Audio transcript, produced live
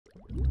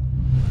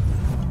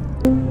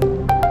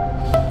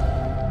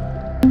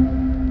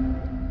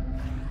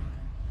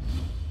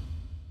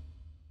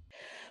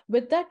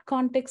With that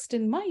context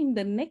in mind,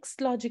 the next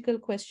logical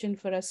question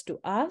for us to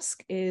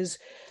ask is,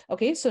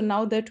 okay, so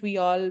now that we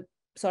all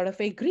sort of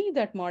agree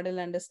that model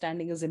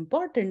understanding is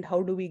important,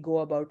 how do we go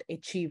about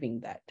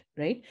achieving that,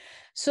 right?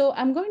 So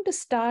I'm going to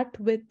start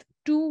with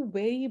two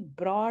very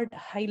broad,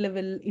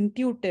 high-level,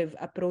 intuitive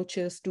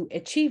approaches to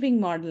achieving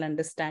model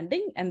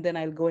understanding, and then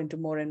I'll go into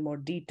more and more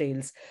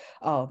details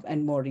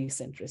and more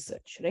recent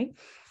research, right?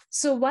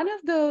 So one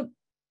of the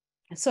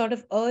sort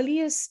of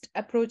earliest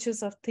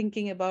approaches of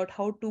thinking about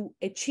how to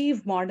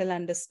achieve model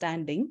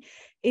understanding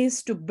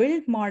is to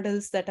build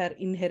models that are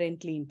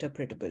inherently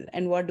interpretable.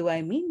 And what do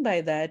I mean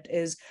by that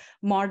is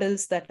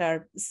models that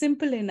are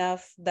simple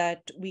enough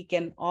that we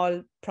can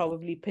all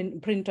probably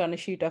print on a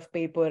sheet of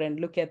paper and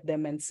look at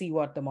them and see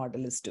what the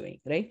model is doing,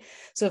 right?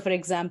 So for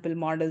example,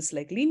 models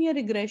like linear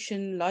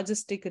regression,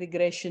 logistic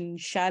regression,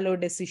 shallow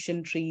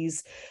decision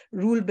trees,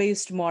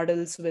 rule-based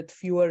models with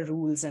fewer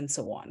rules, and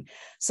so on.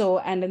 So,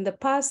 and in the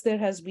past, there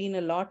has been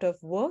a lot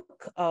of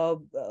work.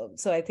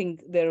 So I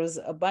think there was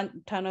a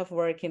ton of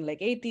work in like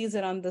 80s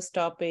around this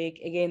topic.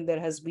 Again,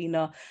 there has been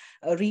a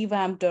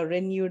revamped or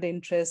renewed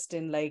interest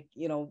in like,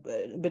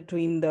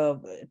 between the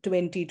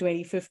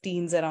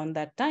 2015s around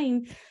that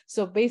time.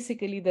 So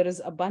basically, there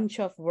is a bunch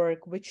of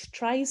work which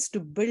tries to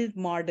build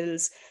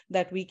models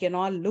that we can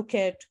all look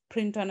at,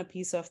 print on a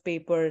piece of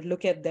paper,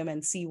 look at them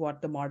and see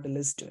what the model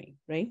is doing,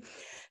 right?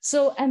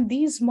 So, and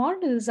these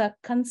models are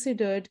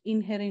considered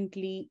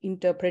inherently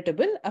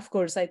interpretable. Of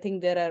course, I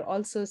think there are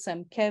also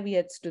some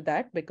caveats to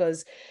that,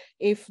 because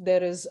if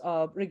there is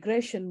a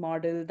regression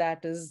model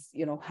that is,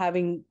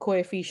 having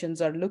coefficients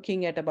or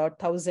looking at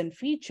about 1,000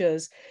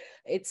 features,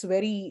 it's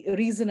very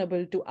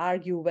reasonable to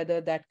argue whether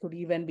that could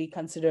even be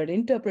considered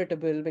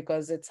interpretable,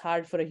 because it's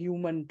hard for a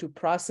human to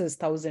process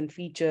 1,000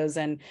 features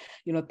and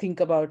think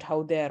about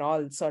how they're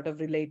all sort of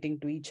relating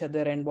to each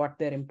other and what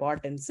their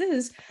importance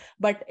is.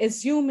 But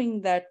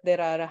assuming that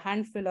there are a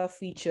handful of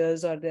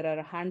features or there are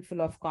a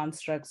handful of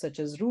constructs such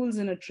as rules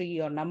in a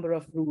tree or number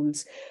of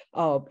rules,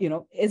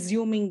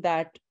 assuming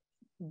that,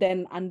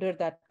 then under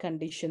that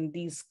condition,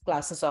 these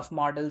classes of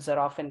models are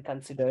often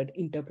considered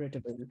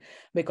interpretable,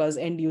 because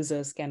end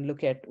users can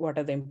look at what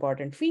are the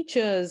important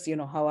features,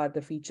 how are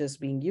the features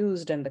being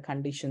used and the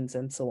conditions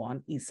and so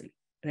on easily,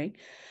 right?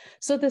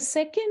 So the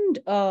second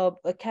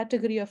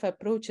category of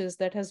approaches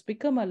that has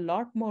become a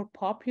lot more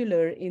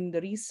popular in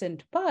the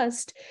recent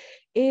past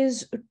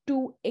is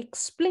to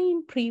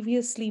explain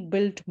previously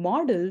built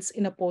models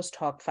in a post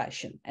hoc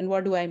fashion. And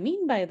what do I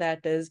mean by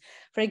that is,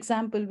 for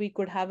example, we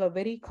could have a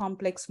very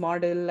complex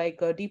model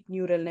like a deep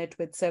neural net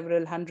with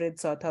several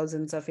hundreds or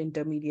thousands of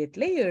intermediate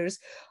layers,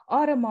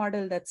 or a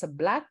model that's a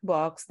black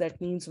box.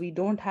 That means we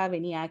don't have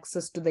any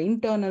access to the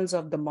internals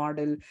of the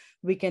model.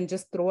 We can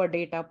just throw a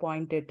data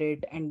point at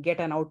it and get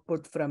an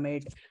output from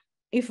it.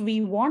 If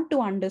we want to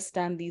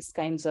understand these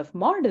kinds of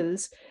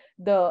models,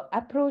 the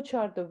approach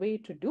or the way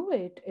to do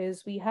it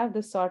is we have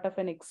this sort of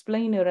an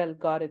explainer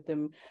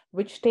algorithm,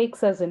 which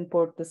takes as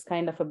input this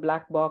kind of a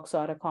black box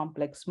or a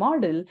complex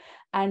model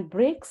and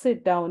breaks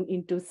it down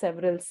into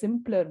several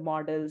simpler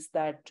models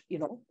that,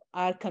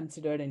 are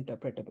considered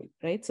interpretable,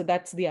 right? So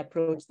that's the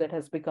approach that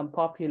has become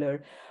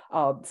popular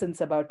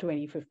since about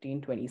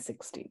 2015,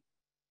 2016.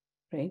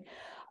 Right.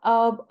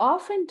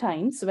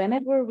 Oftentimes,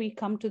 whenever we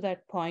come to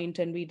that point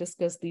and we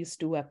discuss these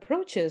two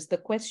approaches, the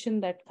question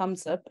that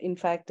comes up, in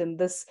fact, in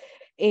this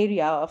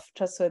area of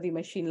trustworthy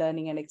machine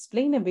learning and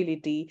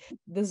explainability,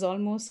 this is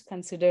almost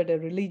considered a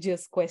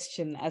religious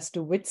question as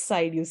to which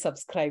side you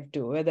subscribe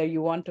to, whether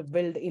you want to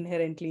build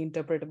inherently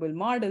interpretable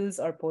models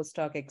or post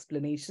hoc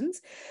explanations.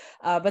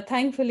 But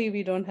thankfully,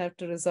 we don't have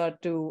to resort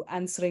to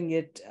answering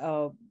it,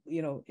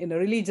 in a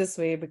religious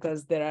way,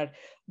 because there are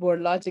more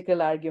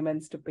logical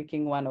arguments to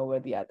picking one over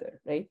the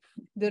other, right?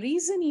 The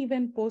reason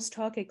even post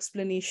hoc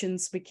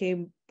explanations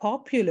became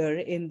popular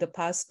in the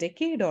past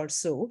decade or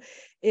so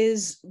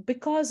is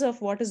because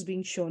of what is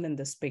being shown in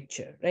this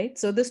picture, right?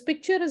 So this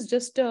picture is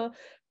just a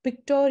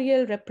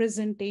pictorial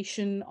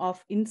representation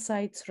of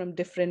insights from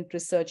different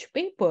research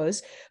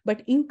papers.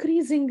 But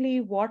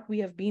increasingly, what we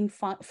have been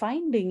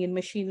finding in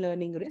machine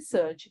learning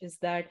research is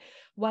that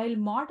while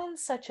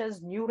models such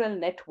as neural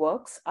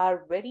networks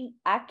are very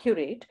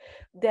accurate,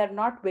 they're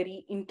not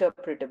very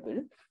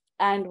interpretable.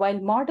 And while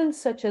models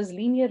such as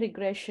linear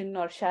regression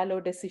or shallow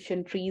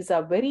decision trees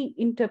are very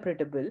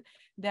interpretable,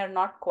 they're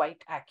not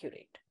quite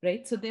accurate,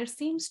 right? So there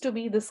seems to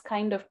be this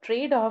kind of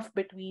trade-off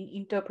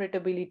between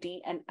interpretability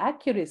and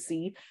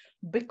accuracy,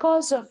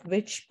 because of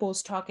which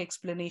post hoc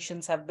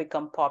explanations have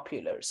become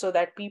popular, so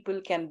that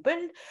people can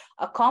build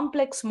a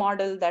complex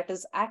model that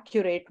is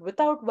accurate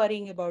without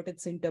worrying about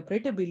its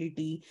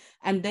interpretability,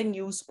 and then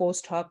use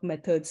post hoc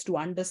methods to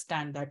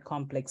understand that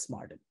complex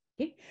model.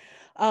 Okay.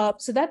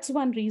 So that's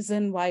one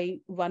reason why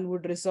one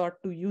would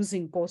resort to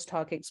using post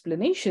hoc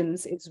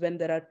explanations, is when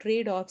there are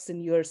trade-offs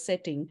in your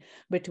setting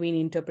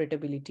between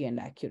interpretability and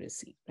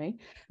accuracy, right?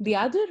 The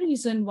other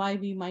reason why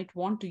we might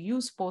want to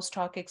use post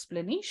hoc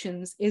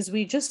explanations is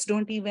we just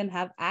don't even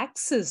have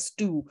access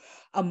to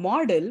a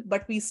model,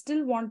 but we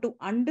still want to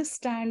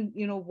understand,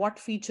 what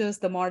features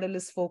the model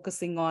is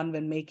focusing on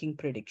when making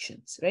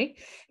predictions, right?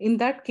 In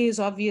that case,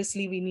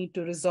 obviously, we need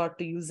to resort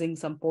to using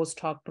some post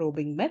hoc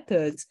probing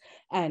methods.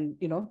 And,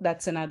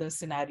 that's another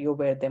scenario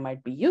where they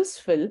might be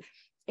useful.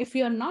 If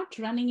you're not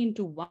running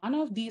into one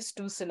of these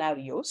two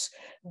scenarios,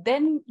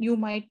 then you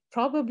might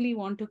probably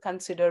want to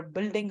consider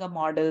building a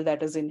model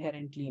that is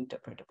inherently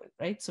interpretable,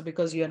 right? So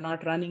because you're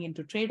not running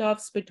into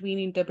trade-offs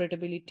between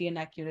interpretability and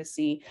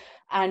accuracy,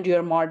 and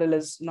your model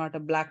is not a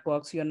black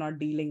box, you're not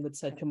dealing with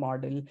such a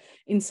model.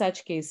 In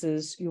such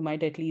cases, you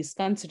might at least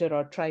consider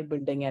or try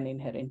building an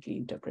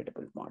inherently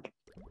interpretable model.